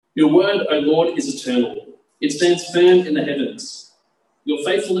Your word, O Lord, is eternal. It stands firm in the heavens. Your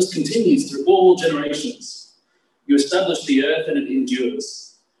faithfulness continues through all generations. You establish the earth and it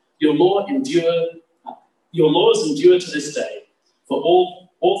endures. Your laws endure to this day, for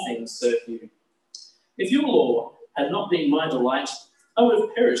all things serve you. If your law had not been my delight, I would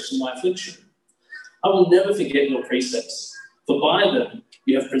have perished in my affliction. I will never forget your precepts, for by them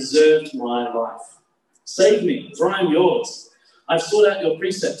you have preserved my life. Save me, for I am yours. I've sought out your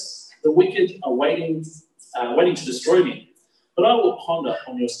precepts. The wicked are waiting to destroy me, but I will ponder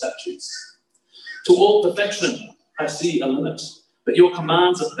on your statutes. To all perfection I see a limit, but your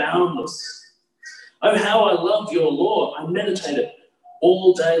commands are boundless. Oh, how I love your law. I meditate it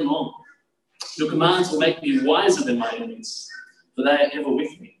all day long. Your commands will make me wiser than my enemies, for they are ever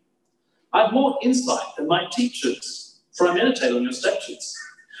with me. I have more insight than my teachers, for I meditate on your statutes.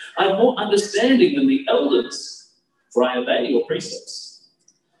 I have more understanding than the elders, for I obey your precepts.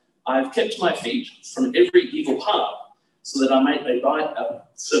 I have kept my feet from every evil path, so that I might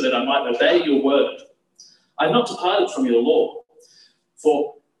obey your word. I have not departed from your law,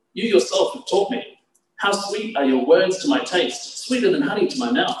 for you yourself have taught me. How sweet are your words to my taste, sweeter than honey to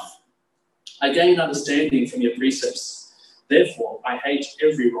my mouth. I gain understanding from your precepts. Therefore, I hate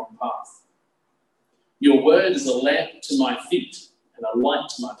every wrong path. Your word is a lamp to my feet and a light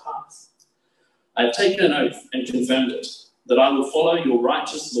to my path. I have taken an oath and confirmed it, that I will follow your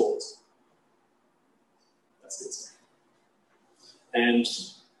righteous laws. That's it. And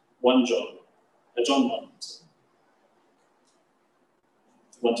John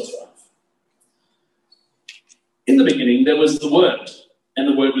 1 to 5. In the beginning there was the Word, and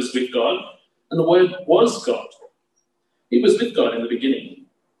the Word was with God, and the Word was God. He was with God in the beginning.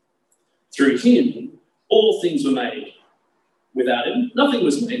 Through him all things were made. Without him nothing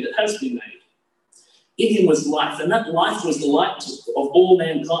was made that has been made. In him was life, and that life was the light of all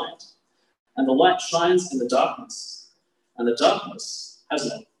mankind. And the light shines in the darkness, and the darkness has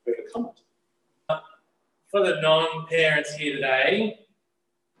not overcome it. For the non-parents here today,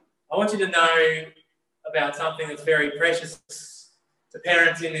 I want you to know about something that's very precious to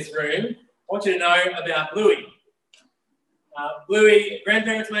parents in this room. I want you to know about Bluey. Bluey,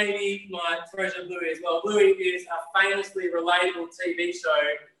 grandparents maybe might treasure Bluey as well. Bluey is a famously relatable TV show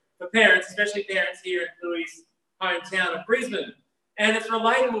for parents, especially parents here in Bluey's hometown of Brisbane. And it's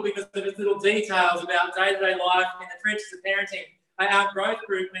relatable because of its little details about day-to-day life in the trenches of parenting. Our growth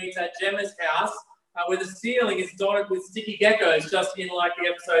group meets at Gemma's house, where the ceiling is dotted with sticky geckos, just in like the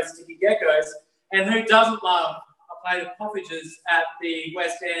episode Sticky Geckos. And who doesn't love a plate of cottages at the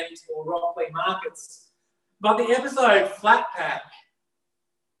West End or Rockley markets? But the episode Flat Pack.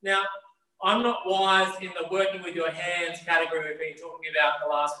 Now, I'm not wise in the working with your hands category we've been talking about the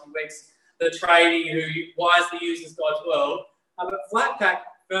last few weeks, the tradie who wisely uses God's world. But flat pack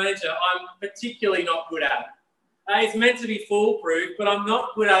furniture, I'm particularly not good at. It's meant to be foolproof, but I'm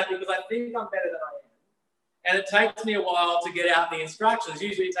not good at it because I think I'm better than I am. And it takes me a while to get out the instructions.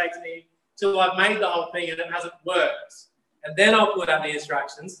 Usually it takes me till I've made the whole thing and it hasn't worked. And then I'll put out the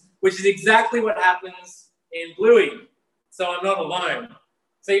instructions, which is exactly what happens in Bluey. So I'm not alone.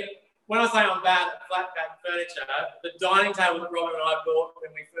 See, when I say I'm bad at flat pack furniture, the dining table that Robin and I bought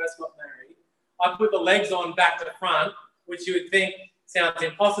when we first got married, I put the legs on back to front, which you would think sounds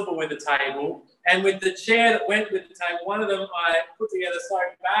impossible with a table. And with the chair that went with the table, one of them I put together so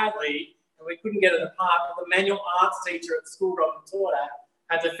badly and we couldn't get it apart, but the manual arts teacher at the school Robin taught at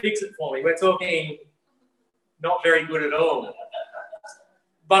had to fix it for me. We're talking not very good at all.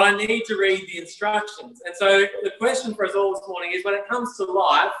 But I need to read the instructions. And so the question for us all this morning is, when it comes to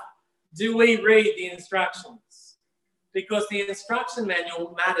life, do we read the instructions? Because the instruction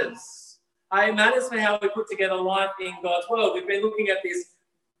manual matters. It matters for how we put together life in God's world. We've been looking at this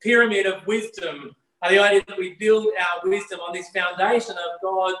pyramid of wisdom, the idea that we build our wisdom on this foundation of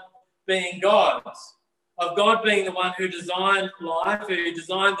God being God, of God being the one who designed life, who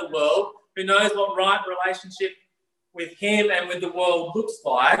designed the world, who knows what right relationship with him and with the world looks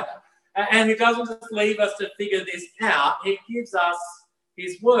like, and who doesn't just leave us to figure this out. He gives us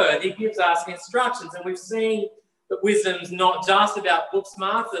his word. He gives us instructions. And we've seen that wisdom's not just about book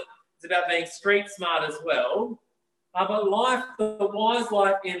smarts, it's about being street smart as well. But life, the wise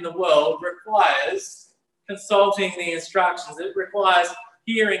life in the world, requires consulting the instructions. It requires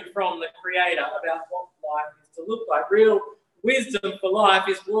hearing from the Creator about what life is to look like. Real wisdom for life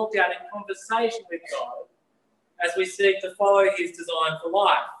is walked out in conversation with God as we seek to follow his design for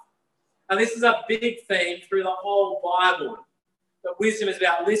life. And this is a big theme through the whole Bible, that wisdom is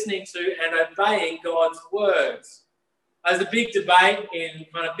about listening to and obeying God's words. There's a big debate in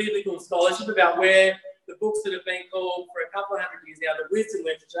kind of biblical scholarship about where the books that have been called for a couple of hundred years now the wisdom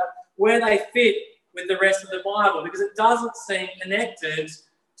literature, where they fit with the rest of the Bible, because it doesn't seem connected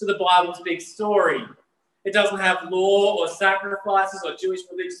to the Bible's big story. It doesn't have law or sacrifices or Jewish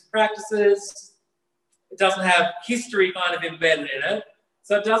religious practices. It doesn't have history kind of embedded in it.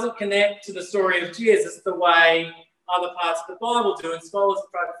 So it doesn't connect to the story of Jesus the way other parts of the Bible do, and scholars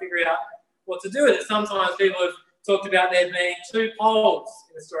have tried to figure out what to do with it. Sometimes people have talked about there being two poles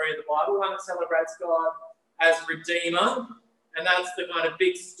in the story of the Bible, one that celebrates God as Redeemer, and that's the kind of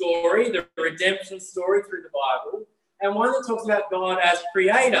big story, the redemption story through the Bible, and one that talks about God as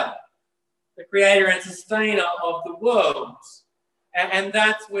Creator, the Creator and Sustainer of the world. And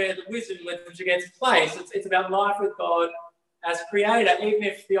that's where the wisdom literature gets placed. It's about life with God as Creator, even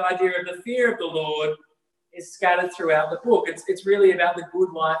if the idea of the fear of the Lord is scattered throughout the book. It's really about the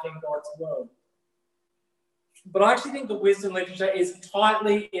good life in God's world. But I actually think the wisdom literature is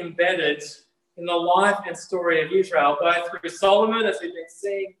tightly embedded in the life and story of Israel, both through Solomon, as we've been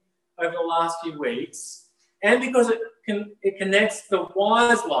seeing over the last few weeks, and because it connects the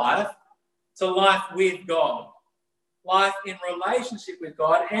wise life to life with God, life in relationship with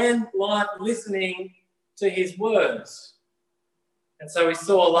God, and life listening to his words. And so we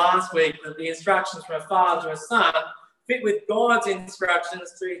saw last week that the instructions from a father to a son fit with God's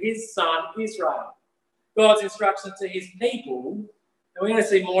instructions to his son, Israel. God's instructions to his people, and we're going to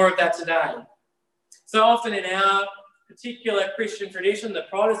see more of that today. So often in our particular Christian tradition, the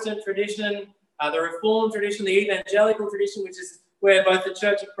Protestant tradition, the Reformed tradition, the evangelical tradition, which is where both the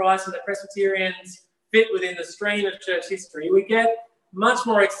Church of Christ and the Presbyterians fit within the stream of church history, we get much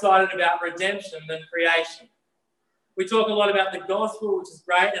more excited about redemption than creation. We talk a lot about the gospel, which is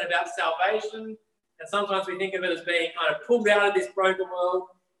great, and about salvation, and sometimes we think of it as being kind of pulled out of this broken world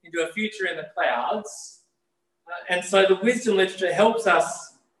into a future in the clouds. And so the wisdom literature helps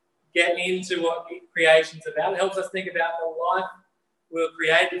us get into what creation's about. It helps us think about the life we were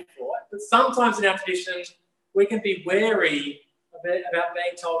created for. But sometimes in our tradition, we can be wary about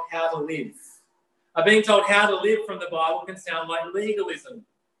being told how to live. Being told how to live from the Bible can sound like legalism,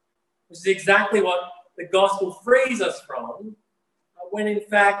 which is exactly what the gospel frees us from, when in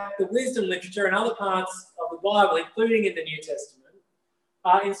fact the wisdom literature and other parts of the Bible, including in the New Testament,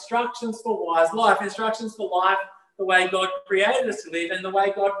 are instructions for wise life, instructions for life the way God created us to live and the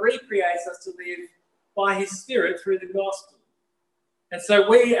way God recreates us to live by his Spirit through the gospel. And so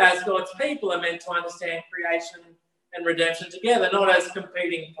we as God's people are meant to understand creation and redemption together, not as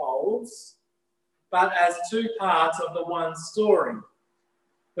competing poles, but as two parts of the one story.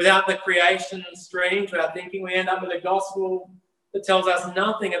 Without the creation stream to our thinking, we end up with a gospel that tells us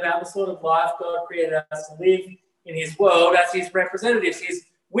nothing about the sort of life God created us to live in his world as his representatives, his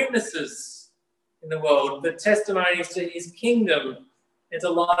witnesses in the world, the testimonies to his kingdom and to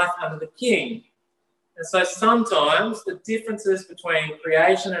life under the king. And so sometimes the differences between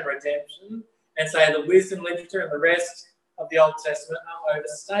creation and redemption and, say, the wisdom literature and the rest of the Old Testament are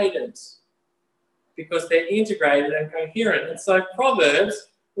overstated because they're integrated and coherent. And so Proverbs,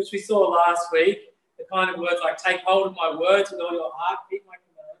 which we saw last week, the kind of words like take hold of my words with all your heart, keep my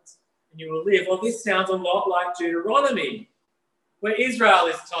commands, and you will live. Well, this sounds a lot like Deuteronomy, where Israel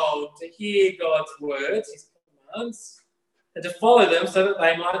is told to hear God's words, his commands, and to follow them so that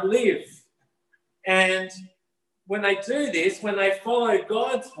they might live. And when they do this, when they follow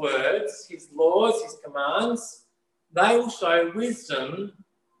God's words, his laws, his commands, they will show wisdom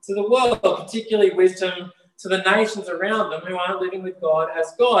to the world, particularly wisdom to the nations around them who aren't living with God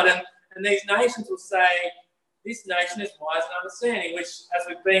as God. And these nations will say, this nation is wise and understanding, which, as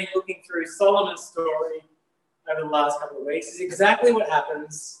we've been looking through Solomon's story over the last couple of weeks, is exactly what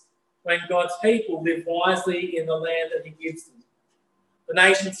happens when God's people live wisely in the land that he gives them. The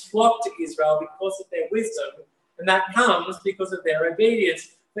nations flock to Israel because of their wisdom, and that comes because of their obedience.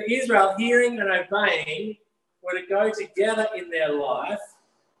 For Israel, hearing and obeying were to go together in their life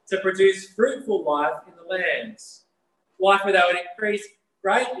to produce fruitful life in the lands. Life where they would increase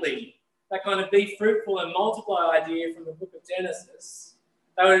greatly. That kind of be fruitful and multiply idea from the book of Genesis.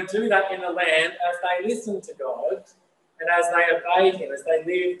 They were to do that in the land as they listened to God and as they obeyed him, as they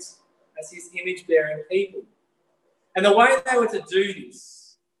lived as his image-bearing people. And the way they were to do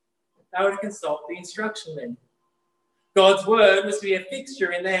this, they were to consult the instruction manual. God's word was to be a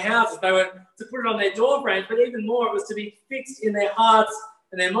fixture in their houses. They were to put it on their door frames, but even more, it was to be fixed in their hearts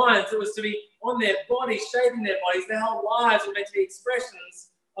and their minds. It was to be on their bodies, shaping their bodies. Their whole lives were meant to be expressions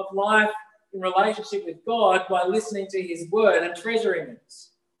of life in relationship with God by listening to his word and treasuring it.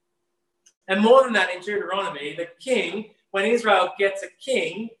 And more than that, in Deuteronomy, the king, when Israel gets a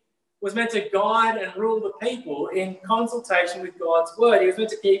king, was meant to guide and rule the people in consultation with God's word. He was meant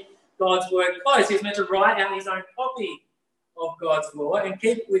to keep God's word close. He was meant to write out his own copy of God's law and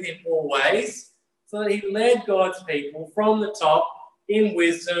keep it with him always, so that he led God's people from the top in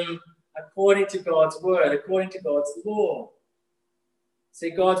wisdom according to God's word, according to God's law.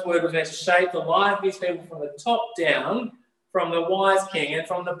 See, God's word was meant to shape the life of his people from the top down, from the wise king, and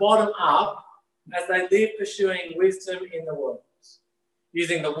from the bottom up as they lived pursuing wisdom in the world,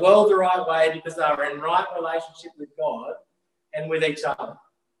 using the world the right way because they were in right relationship with God and with each other.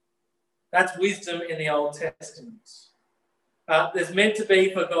 That's wisdom in the Old Testament. There's meant to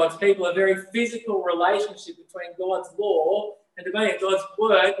be for God's people a very physical relationship between God's law and obeying God's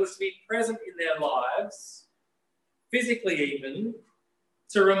word was to be present in their lives, physically even,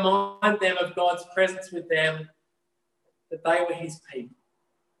 to remind them of God's presence with them, that they were his people.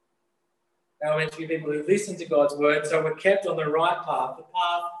 They were meant to be people who listened to God's word, so were kept on the right path, the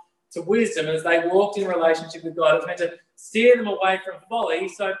path to wisdom as they walked in relationship with God. It was meant to steer them away from folly,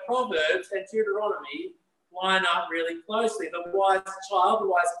 so Proverbs and Deuteronomy line up really closely. The wise child, the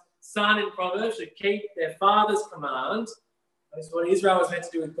wise son in Proverbs should keep their father's command. That's what Israel was meant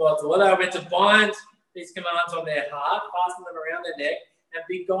to do with God's law. They were meant to bind these commands on their heart, fasten them around their neck, and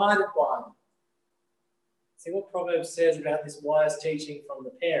be guided by them. See, what Proverbs says about this wise teaching from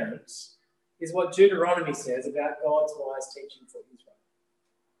the parents is what Deuteronomy says about God's wise teaching for Israel.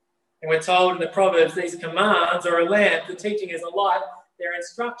 And we're told in the Proverbs these commands are a lamp, the teaching is a light, they're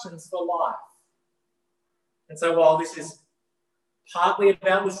instructions for life. And so while this is partly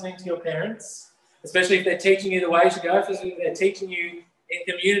about listening to your parents, especially if they're teaching you the way you should go, especially if they're teaching you in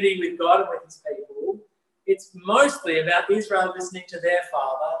community with God and with his people, it's mostly about Israel listening to their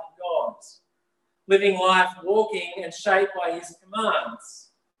Father, God, living life walking and shaped by his commands.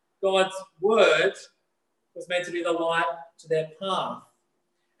 God's word was meant to be the light to their path.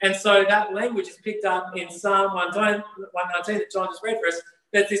 And so that language is picked up in Psalm 119 that John just read for us.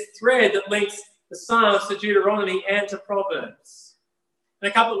 There's this thread that links the Psalms to Deuteronomy and to Proverbs. And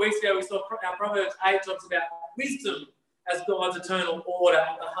a couple of weeks ago, we saw our Proverbs 8 talks about wisdom as God's eternal order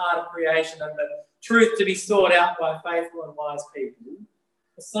at the heart of creation and the truth to be sought out by faithful and wise people.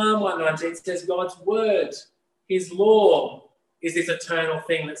 Psalm 119 says God's word, his law, is this eternal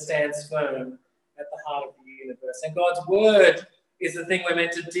thing that stands firm at the heart of the universe. And God's word is the thing we're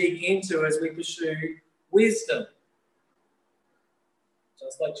meant to dig into as we pursue wisdom.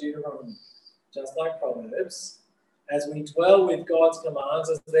 Just like Deuteronomy, just like Proverbs, as we dwell with God's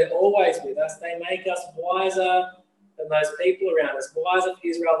commands, as they're always with us, they make us wiser than those people around us, wiser for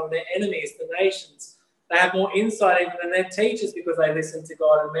Israel than their enemies, the nations. They have more insight even than their teachers because they listen to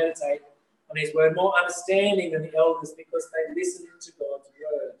God and meditate on his word, more understanding than the elders because they listen to God's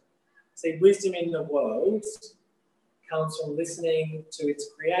word. See, wisdom in the world comes from listening to its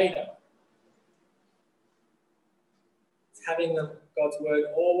creator. It's having God's word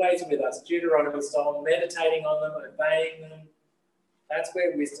always with us, Deuteronomy style, meditating on them, obeying them. That's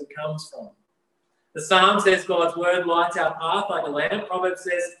where wisdom comes from. The Psalm says God's word lights our path like a lamp. Proverbs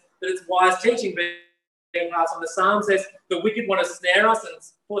says that it's wise teaching being passed on. The Psalm says the wicked want to snare us and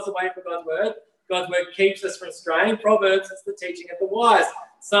pull us away from God's word. God's word keeps us from straying. Proverbs, it's the teaching of the wise.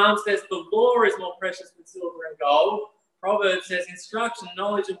 Psalm says the law is more precious than silver and gold. Proverbs says instruction,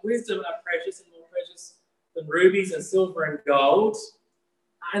 knowledge, and wisdom are precious and more precious than rubies and silver and gold.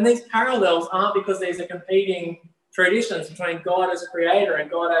 And these parallels aren't because these are competing traditions between God as creator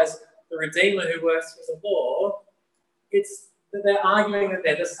and God as the redeemer who works for the law. It's that they're arguing that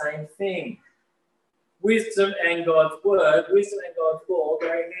they're the same thing. Wisdom and God's word, wisdom and God's law go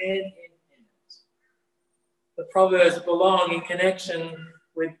hand in hand. The Proverbs belong in connection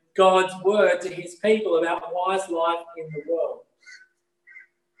with God's word to his people about wise life in the world.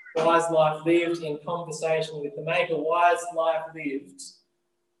 Wise life lived in conversation with the Maker. Wise life lived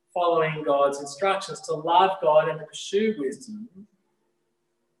following God's instructions. To love God and to pursue wisdom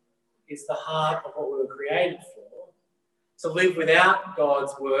is the heart of what we were created for. To live without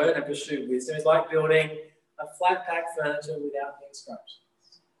God's word and pursue wisdom is like building a flat pack furniture without the instructions.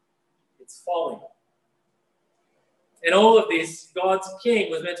 It's folly. In all of this, God's king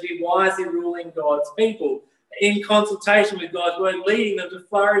was meant to be wisely ruling God's people in consultation with God's word, leading them to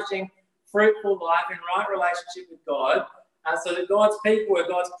flourishing, fruitful life in right relationship with God, so that God's people were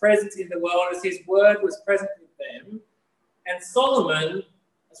God's presence in the world as his word was present with them. And Solomon,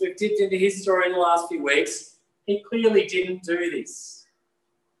 as we've dipped into his story in the last few weeks, he clearly didn't do this.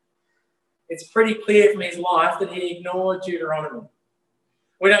 It's pretty clear from his life that he ignored Deuteronomy.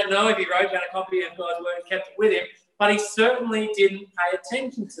 We don't know if he wrote down a copy of God's word and kept it with him, but he certainly didn't pay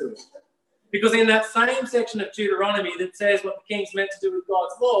attention to it. Because in that same section of Deuteronomy that says what the king's meant to do with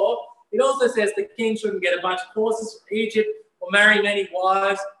God's law, it also says the king shouldn't get a bunch of horses from Egypt or marry many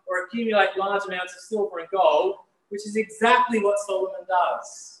wives or accumulate large amounts of silver and gold, which is exactly what Solomon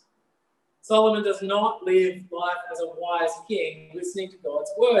does. Solomon does not live life as a wise king, listening to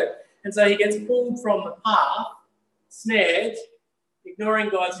God's word. And so he gets pulled from the path, snared, ignoring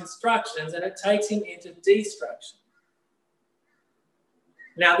God's instructions, and it takes him into destruction.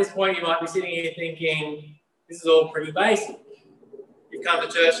 Now, at this point, you might be sitting here thinking, this is all pretty basic. You've come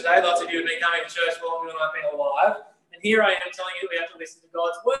to church today. Lots of you have been coming to church longer than I've been alive. And here I am telling you that we have to listen to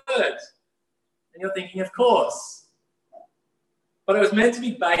God's word. And you're thinking, of course. But it was meant to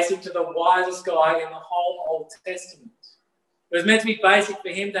be basic to the wisest guy in the whole Old Testament. It was meant to be basic for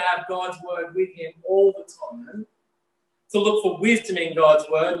him to have God's word with him all the time, to look for wisdom in God's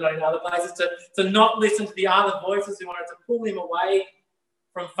word, not in other places, to not listen to the other voices who wanted to pull him away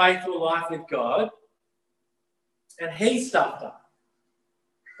from faithful life with God. And he stuffed up.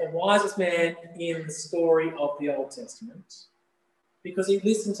 The wisest man in the story of the Old Testament, because he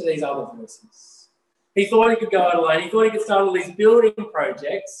listened to these other voices. He thought he could go it alone. He thought he could start all these building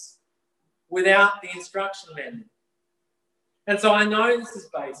projects without the instruction manual. And so I know this is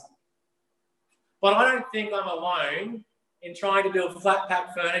basic, but I don't think I'm alone in trying to build flat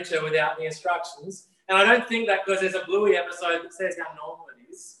pack furniture without the instructions. And I don't think that because there's a Bluey episode that says how normal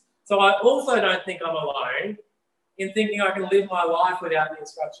it is. So I also don't think I'm alone in thinking I can live my life without the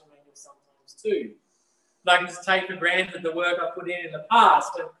instruction manual sometimes too. That I can just take for granted the work I put in the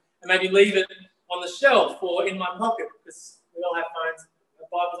past and maybe leave it on the shelf or in my pocket, because we all have phones,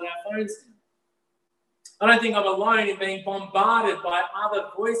 Bibles on our phones now. I don't think I'm alone in being bombarded by other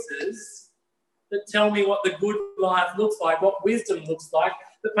voices that tell me what the good life looks like, what wisdom looks like,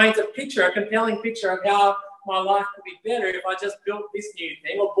 that paints a picture, a compelling picture of how my life could be better if I just built this new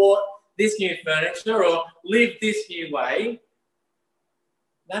thing or bought this new furniture or lived this new way.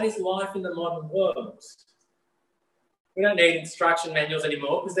 That is life in the modern world. We don't need instruction manuals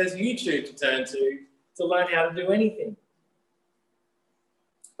anymore because there's YouTube to turn to learn how to do anything.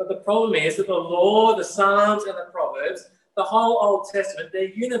 But the problem is that the law, the Psalms and the Proverbs, the whole Old Testament, they're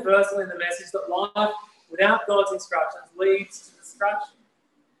universal in the message that life without God's instructions leads to destruction.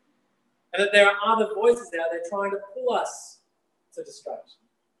 And that there are other voices out there trying to pull us to destruction.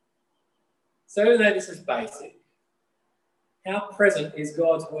 So even though this is basic, how present is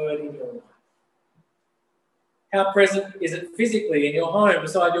God's word in your life? How present is it physically in your home,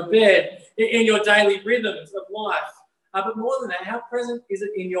 beside your bed, in your daily rhythms of life? But more than that, how present is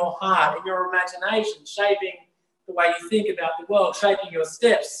it in your heart, in your imagination, shaping the way you think about the world, shaping your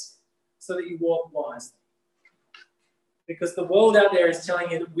steps so that you walk wisely? Because the world out there is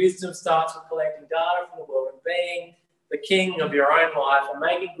telling you that wisdom starts with collecting data from the world and being the king of your own life and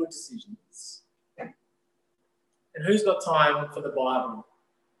making good decisions. And who's got time for the Bible?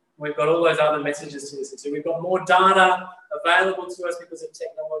 We've got all those other messages to listen to. We've got more data available to us because of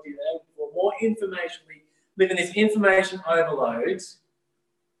technology than ever before, more information. We live in this information overload.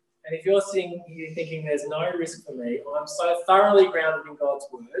 And if you're sitting here thinking there's no risk for me, I'm so thoroughly grounded in God's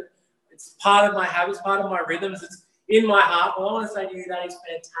word. It's part of my habits, part of my rhythms. It's in my heart. Well, I want to say to you that is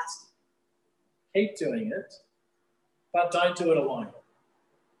fantastic. Keep doing it, but don't do it alone.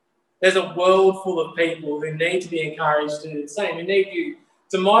 There's a world full of people who need to be encouraged to do the same, who need you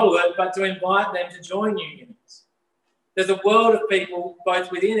to model it, but to invite them to join you in it. There's a world of people, both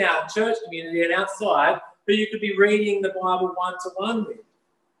within our church community and outside, who you could be reading the Bible one-to-one with.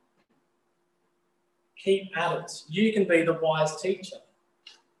 Keep at it. You can be the wise teacher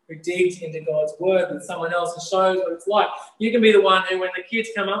who digs into God's word with someone else and shows what it's like. You can be the one who, when the kids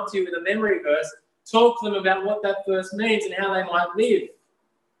come up to you with a memory verse, talk to them about what that verse means and how they might live.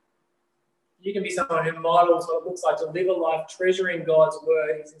 You can be someone who models what it looks like to live a life treasuring God's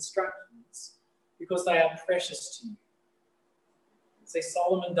word, his instructions, because they are precious to you. See,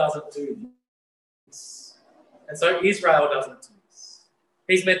 Solomon doesn't do this. And so Israel doesn't do this.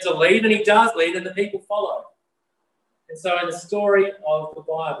 He's meant to lead, and he does lead, and the people follow. And so in the story of the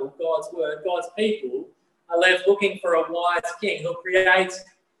Bible, God's word, God's people are left looking for a wise king who'll create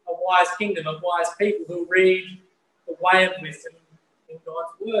a wise kingdom of wise people who'll read the way of wisdom in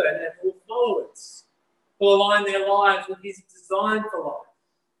God's word and who will follow it, will align their lives with his design for life.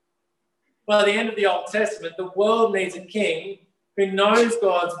 By the end of the Old Testament, the world needs a king who knows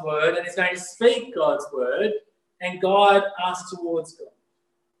God's word and is going to speak God's word and guide us towards God.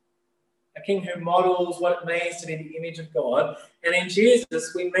 A king who models what it means to be the image of God. And in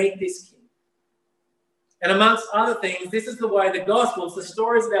Jesus, we meet this king. And amongst other things, this is the way the Gospels, the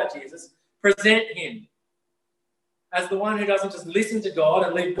stories about Jesus, present him as the one who doesn't just listen to God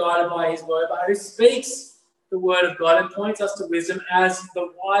and live guided by his word, but who speaks the word of God and points us to wisdom as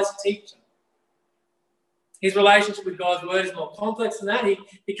the wise teacher. His relationship with God's word is more complex than that.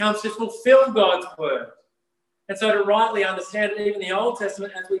 He comes to fulfill God's word. And so to rightly understand it, even the Old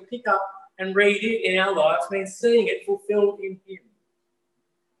Testament, as we pick up and read it in our lives, means seeing it fulfilled in him.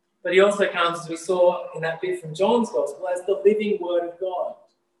 But he also comes, as we saw in that bit from John's Gospel, as the living word of God,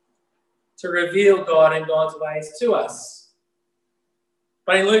 to reveal God and God's ways to us.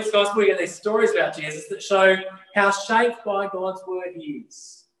 But in Luke's Gospel, we get these stories about Jesus that show how shaped by God's word he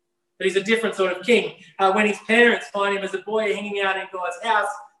is. That he's a different sort of king. When his parents find him as a boy hanging out in God's house,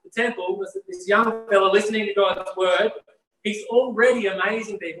 the temple, this young fellow listening to God's word, he's already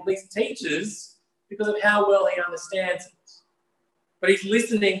amazing people, these teachers, because of how well he understands it. But he's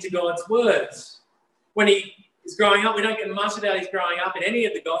listening to God's words. When he is growing up, we don't get much about his growing up in any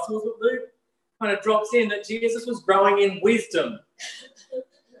of the Gospels, but Luke kind of drops in that Jesus was growing in wisdom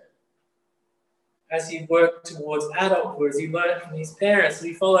as he worked towards adulthood, as he learned from his parents, as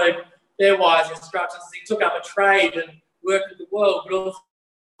he followed their wise instructions, as he took up a trade and worked with the world, but also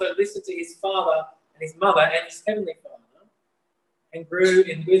listened to his father and his mother and his heavenly Father, and grew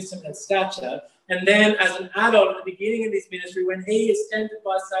in wisdom and stature. And then as an adult at the beginning of his ministry, when he is tempted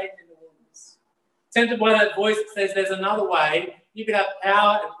by Satan in the wilderness, tempted by that voice that says there's another way, you could have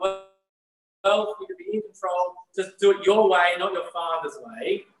power and wealth, you could be in control, just do it your way, not your father's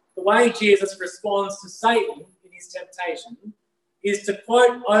way. The way Jesus responds to Satan in his temptation is to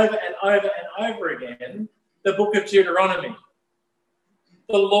quote over and over and over again the book of Deuteronomy.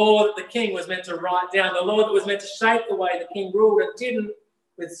 The law that the king was meant to write down, the law that was meant to shape the way the king ruled, and didn't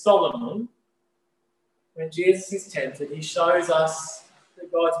with Solomon. When Jesus is tempted, he shows us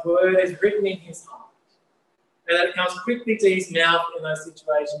that God's word is written in his heart, and that it comes quickly to his mouth in those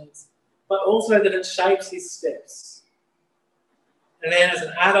situations, but also that it shapes his steps. And then as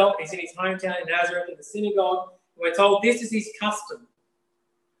an adult, he's in his hometown in Nazareth in the synagogue, and we're told this is his custom.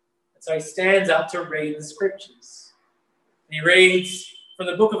 And so he stands up to read the scriptures. And he reads from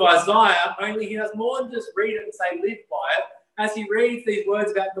the book of Isaiah, only he does more than just read it and say live by it. As he reads these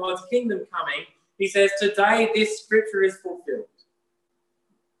words about God's kingdom coming, he says, today this scripture is fulfilled.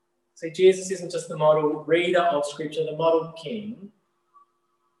 See, Jesus isn't just the model reader of scripture, the model king.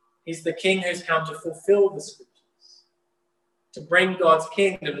 He's the king who's come to fulfill the scriptures, to bring God's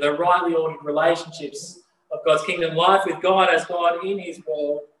kingdom, the rightly ordered relationships of God's kingdom life with God as God in his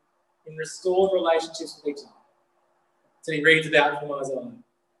world, in restored relationships with each other. So he reads about from Isaiah.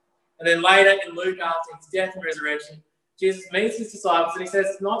 And then later in Luke, after his death and resurrection, Jesus meets his disciples and he says,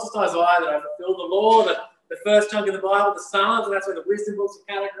 it's not just Isaiah that I fulfilled the law, the first chunk of the Bible, the Psalms, and that's where the wisdom books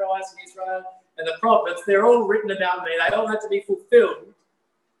are categorized in Israel, and the prophets, they're all written about me. They all had to be fulfilled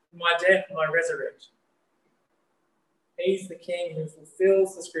in my death and my resurrection. He's the king who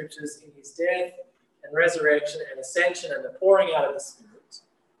fulfills the scriptures in his death and resurrection and ascension and the pouring out of the Spirit.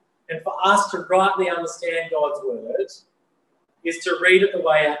 And for us to rightly understand God's word is to read it the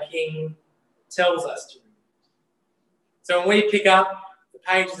way our king tells us to read it. So when we pick up the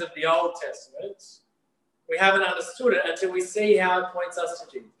pages of the Old Testament, we haven't understood it until we see how it points us to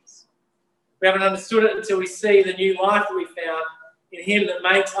Jesus. We haven't understood it until we see the new life that we found in him that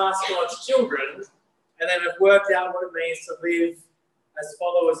makes us God's children, and then have worked out what it means to live as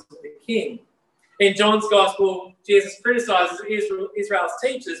followers of the King. In John's Gospel, Jesus criticizes Israel's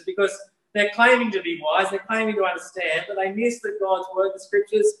teachers because they're claiming to be wise, they're claiming to understand, but they miss that God's word, the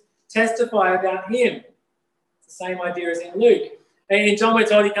scriptures, testify about him. It's the same idea as in Luke. And in John, we're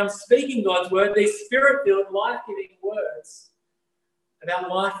told he comes speaking God's word, these spirit-filled, life-giving words about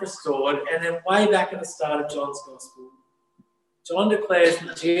life restored. And then way back at the start of John's Gospel, John declares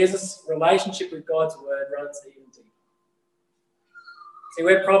that Jesus' relationship with God's word runs even deeper. See,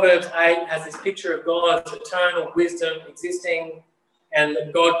 where Proverbs 8 has this picture of God's eternal wisdom existing and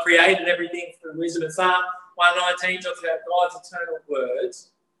that God created everything through wisdom, and Psalm 119 talks about God's eternal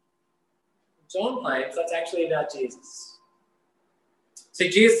words, John claims that's actually about Jesus. See,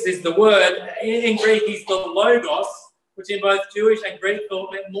 Jesus is the word. In Greek, he's the logos, which in both Jewish and Greek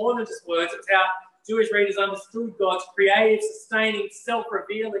thought meant more than just words. It's how Jewish readers understood God's creative, sustaining,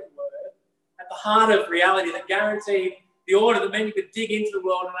 self-revealing word at the heart of reality that guaranteed the order that meant you could dig into the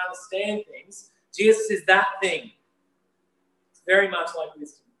world and understand things. Jesus is that thing. It's very much like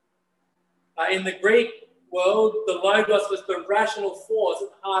wisdom. In the Greek world, the logos was the rational force at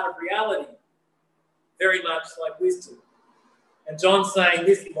the heart of reality, very much like wisdom. And John's saying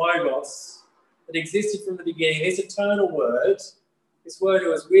this logos that existed from the beginning, this eternal word, this word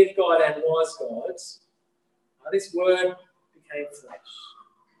who was with God and was God, this word became flesh.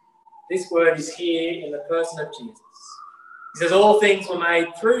 This word is here in the person of Jesus. He says all things were made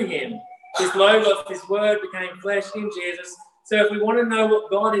through him. This logos, this word became flesh in Jesus So if we want to know what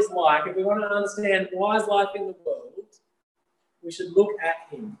God is like, if we want to understand why is life in the world, we should look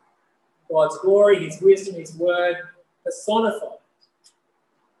at him. God's glory, his wisdom, his word personified.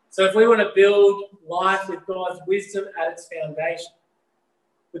 So if we want to build life with God's wisdom at its foundation,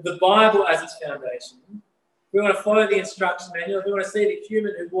 with the Bible as its foundation, if we want to follow the instruction manual, if we want to see the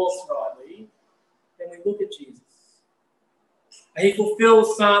human who walks rightly, then we look at Jesus. And he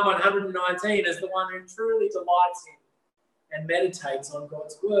fulfills Psalm 119 as the one who truly delights in and meditates on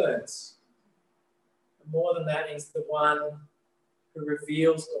God's words. And more than that, he's the one who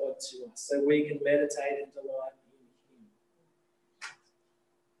reveals God to us so we can meditate and delight in him.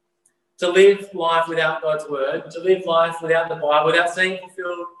 To live life without God's word, to live life without the Bible, without seeing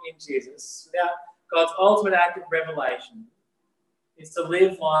fulfilled in Jesus, without God's ultimate act of revelation, is to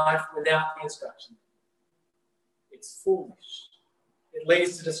live life without the instruction. It's foolish. It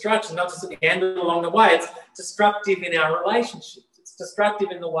leads to destruction, not just at the end, but along the way. It's destructive in our relationships. It's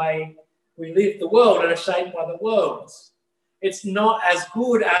destructive in the way we live the world and are shaped by the world. It's not as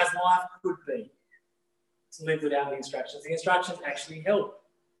good as life could be to live without the instructions. The instructions actually help.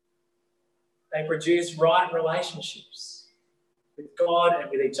 They produce right relationships with God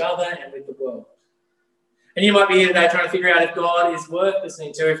and with each other and with the world. And you might be here today trying to figure out if God is worth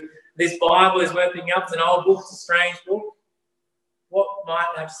listening to, if this Bible is worth picking up. It's an old book, it's a strange book. What might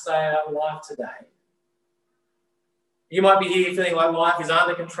I have to say about life today? You might be here feeling like life is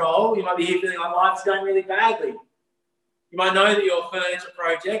under control. You might be here feeling like life is going really badly. You might know that your furniture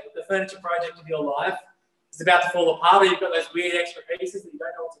project, the furniture project of your life, is about to fall apart, or you've got those weird extra pieces that you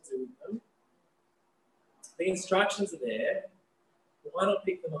don't know what to do with them. The instructions are there. Why not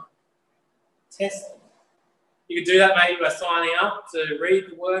pick them up? Test them. You could do that maybe by signing up to read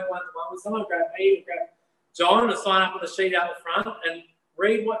the word one-to-one with someone. Grab me, grab John, and sign up on the sheet out the front and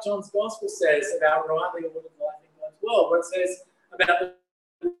read what John's gospel says about rightly living life in God's world, what it says about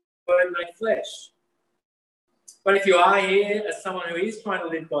the word made flesh. But if you are here as someone who is trying to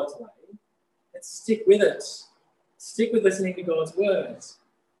live God's way, let's stick with it. Stick with listening to God's words.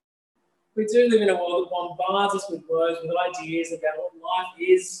 We do live in a world that bombards us with words, with ideas about what life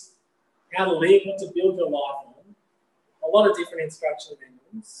is, how to live, what to build your life on. A lot of different instruction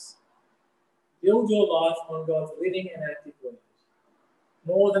manuals. Build your life on God's living and active word,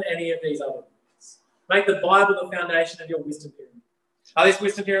 more than any of these other words. Make the Bible the foundation of your wisdom pyramid. This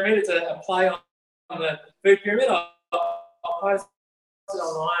wisdom pyramid, it's a play on the food pyramid. I'll post it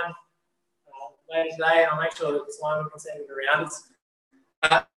online later today, and I'll make sure that Simon can send it around. It's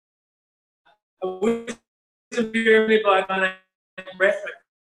a wisdom pyramid by a guy named Brett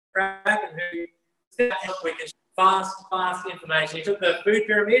McCracken, who said we can fast information. He took the food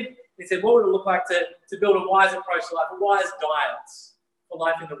pyramid. He said, what would it look like to build a wise approach to life, a wise diet for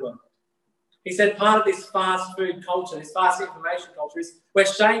life in the world? He said part of this fast food culture, this fast information culture, is we're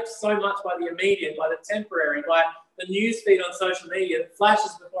shaped so much by the immediate, by the temporary, by the news feed on social media that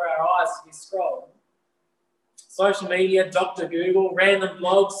flashes before our eyes as we scroll. Social media, Dr. Google, random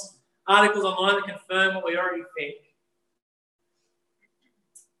blogs, articles online that confirm what we already think.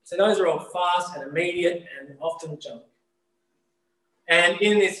 So those are all fast and immediate and often junk. And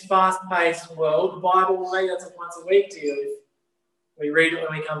in this fast-paced world, the Bible, maybe that's a once a week deal if we read it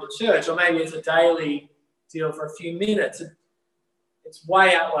when we come to church, or maybe it's a daily deal for a few minutes. It's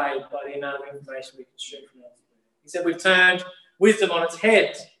way outweighed by the amount of information we consume from elsewhere. He said we've turned wisdom on its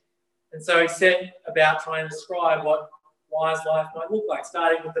head. And so he set about trying to describe what wise life might look like,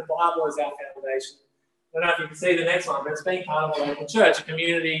 starting with the Bible as our foundation. I don't know if you can see the next one, but it's being part of a local church, a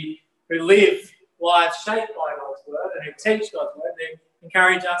community who live lives shaped by God's word and who teach God's word, and who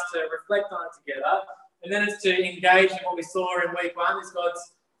encourage us to reflect on it together. And then it's to engage in what we saw in week one, is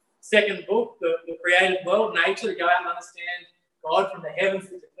God's second book, the created world, nature, to go out and understand God from the heavens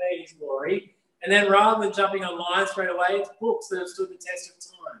to declare his glory. And then rather than jumping online straight away, it's books that have stood the test of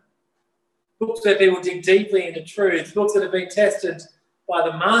time. Books where people dig deeply into truths, books that have been tested by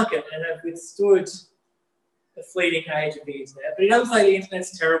the market and have withstood the fleeting age of the internet. But he doesn't say the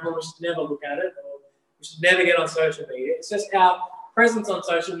internet's terrible, we should never look at it, or we should never get on social media. It's just our presence on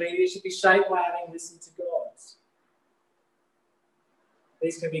social media should be shaped by having listened to God.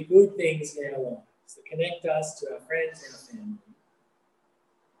 These can be good things in our lives that connect us to our friends and our family.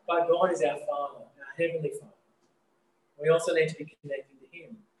 But God is our Father, our Heavenly Father. We also need to be connected to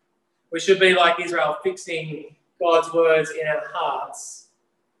him. We should be like Israel, fixing God's words in our hearts,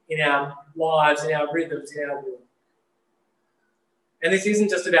 in our lives, in our rhythms, in our will. And this isn't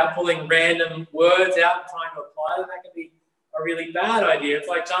just about pulling random words out and trying to apply them. That can be a really bad idea. It's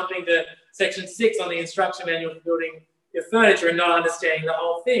like jumping to section 6 on the instruction manual for building your furniture and not understanding the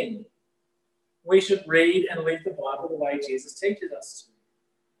whole thing. we should read and live the Bible the way Jesus teaches us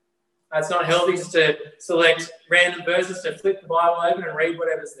to. It's not healthy just to select random verses, to flip the Bible open and read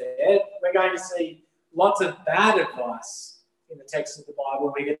whatever's there. We're going to see lots of bad advice in the text of the Bible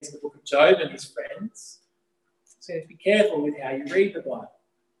when we get to the book of Job and his friends. So you have to be careful with how you read the Bible.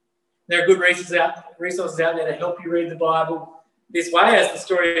 There are good resources out there to help you read the Bible this way, as the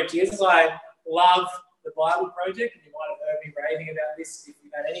story of Jesus. I love the Bible Project, and you might have heard me raving about this if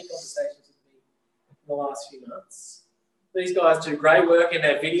you've had any conversations with me in the last few months. These guys do great work in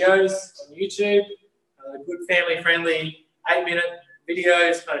their videos on YouTube, good family-friendly 8-minute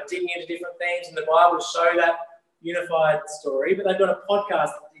videos, kind of digging into different themes in the Bible to show that unified story. But they've got a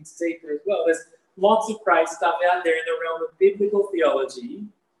podcast that digs deeper as well. There's lots of great stuff out there in the realm of biblical theology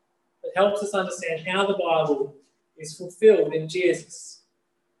that helps us understand how the Bible is fulfilled in Jesus,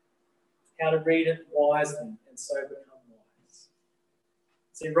 how to read it wisely and so become wise.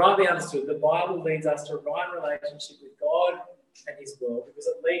 See, rightly understood, the Bible leads us to a right relationship with God and his world because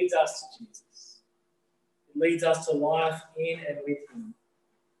it leads us to Jesus. It leads us to life in and with him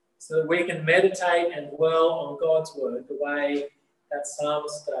so that we can meditate and dwell on God's word the way that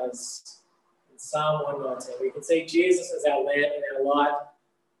psalmist does in Psalm 119. We can see Jesus as our lamp and our light,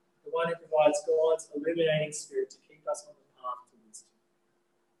 the one who provides God's illuminating spirit to keep us on the path to wisdom.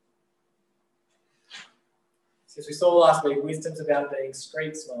 So as we saw last week, wisdom's about being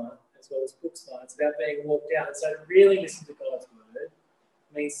street smart as well as book smart. It's about being walked out. And so to really listen to God's word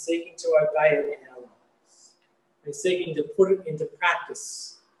means seeking to obey it in our lives. It means seeking to put it into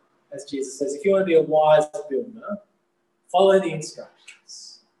practice, as Jesus says. If you want to be a wise builder, follow the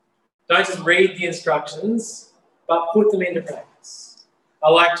instructions. Don't just read the instructions, but put them into practice. I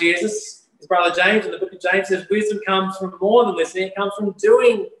like Jesus. His brother James in the book of James says wisdom comes from more than listening. It comes from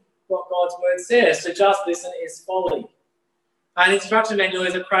doing what God's word says. To just listen is folly. An instruction manual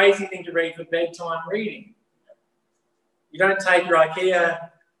is a crazy thing to read for bedtime reading. You don't take your IKEA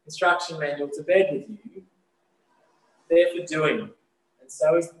instruction manual to bed with you. They're for doing. And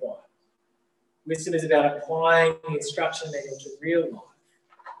so is the Bible. Wisdom is about applying the instruction manual to real life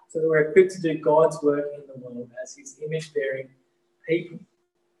so that we're equipped to do God's work in the world as his image-bearing people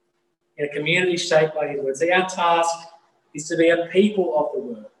in a community shaped by his word. See, our task is to be a people of the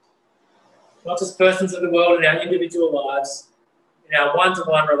word, not just persons of the world in our individual lives, in our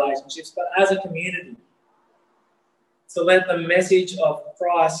one-to-one relationships, but as a community. So let the message of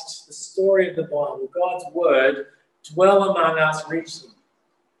Christ, the story of the Bible, God's word, dwell among us richly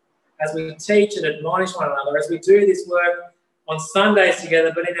as we teach and admonish one another, as we do this work on Sundays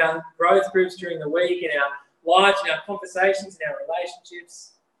together, but in our growth groups during the week, in our lives, in our conversations, in our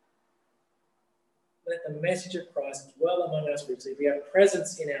relationships. Let the message of Christ dwell among us richly, be a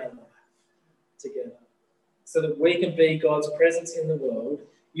presence in our life together, so that we can be God's presence in the world,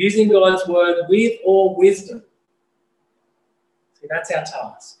 using God's word with all wisdom. See, that's our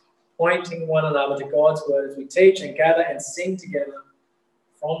task, pointing one another to God's word as we teach and gather and sing together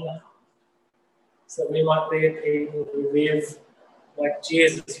from the heart, so that we might be a people who live like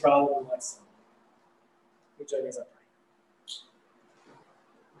Jesus rather than like some. Join me as I pray.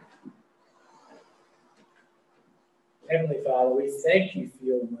 Heavenly Father, we thank you for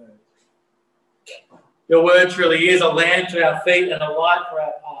your word. Your word truly is a lamp to our feet and a light for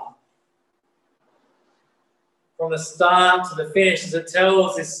our path. From the start to the finish, as it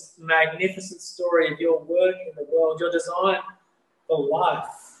tells this magnificent story of your work in the world, your design for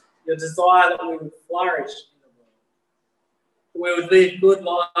life, your desire that we would flourish in the world, that we would live good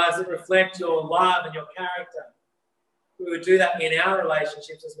lives that reflect your love and your character. We would do that in our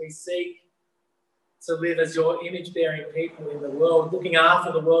relationships as we seek to live as your image-bearing people in the world, looking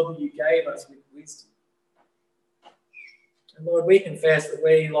after the world that you gave us with wisdom. And Lord, we confess that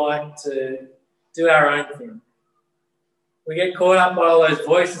we like to do our own thing. We get caught up by all those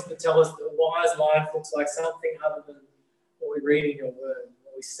voices that tell us that a wise life looks like something other than what we read in your word,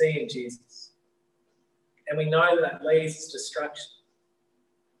 what we see in Jesus. And we know that leads to destruction,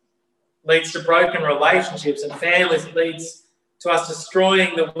 leads to broken relationships and families. It leads to us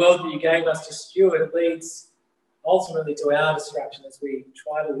destroying the world that you gave us to steward. It leads ultimately to our destruction as we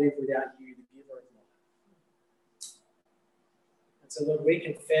try to live without you, the giver of life. And so, Lord, we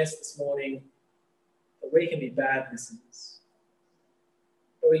confess this morning that we can be bad listeners.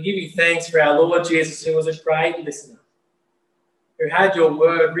 But we give you thanks for our Lord Jesus, who was a great listener, who had your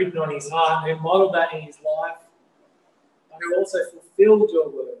word written on his heart, who modelled that in his life, but who also fulfilled your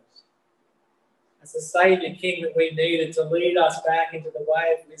word as the Saviour King that we needed to lead us back into the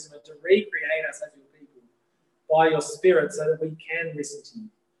way of wisdom and to recreate us as your people by your Spirit so that we can listen to you,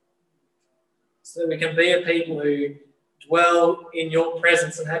 so that we can be a people who dwell in your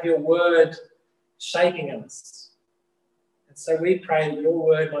presence and have your word shaping us. And so we pray that your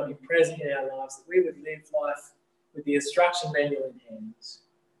word might be present in our lives, that we would live life with the instruction manual in hand,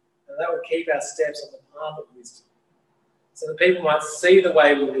 and that would keep our steps on the path of wisdom, so that people might see the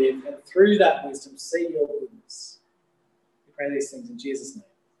way we live, and through that wisdom see your goodness. We pray these things in Jesus' name.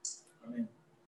 Amen.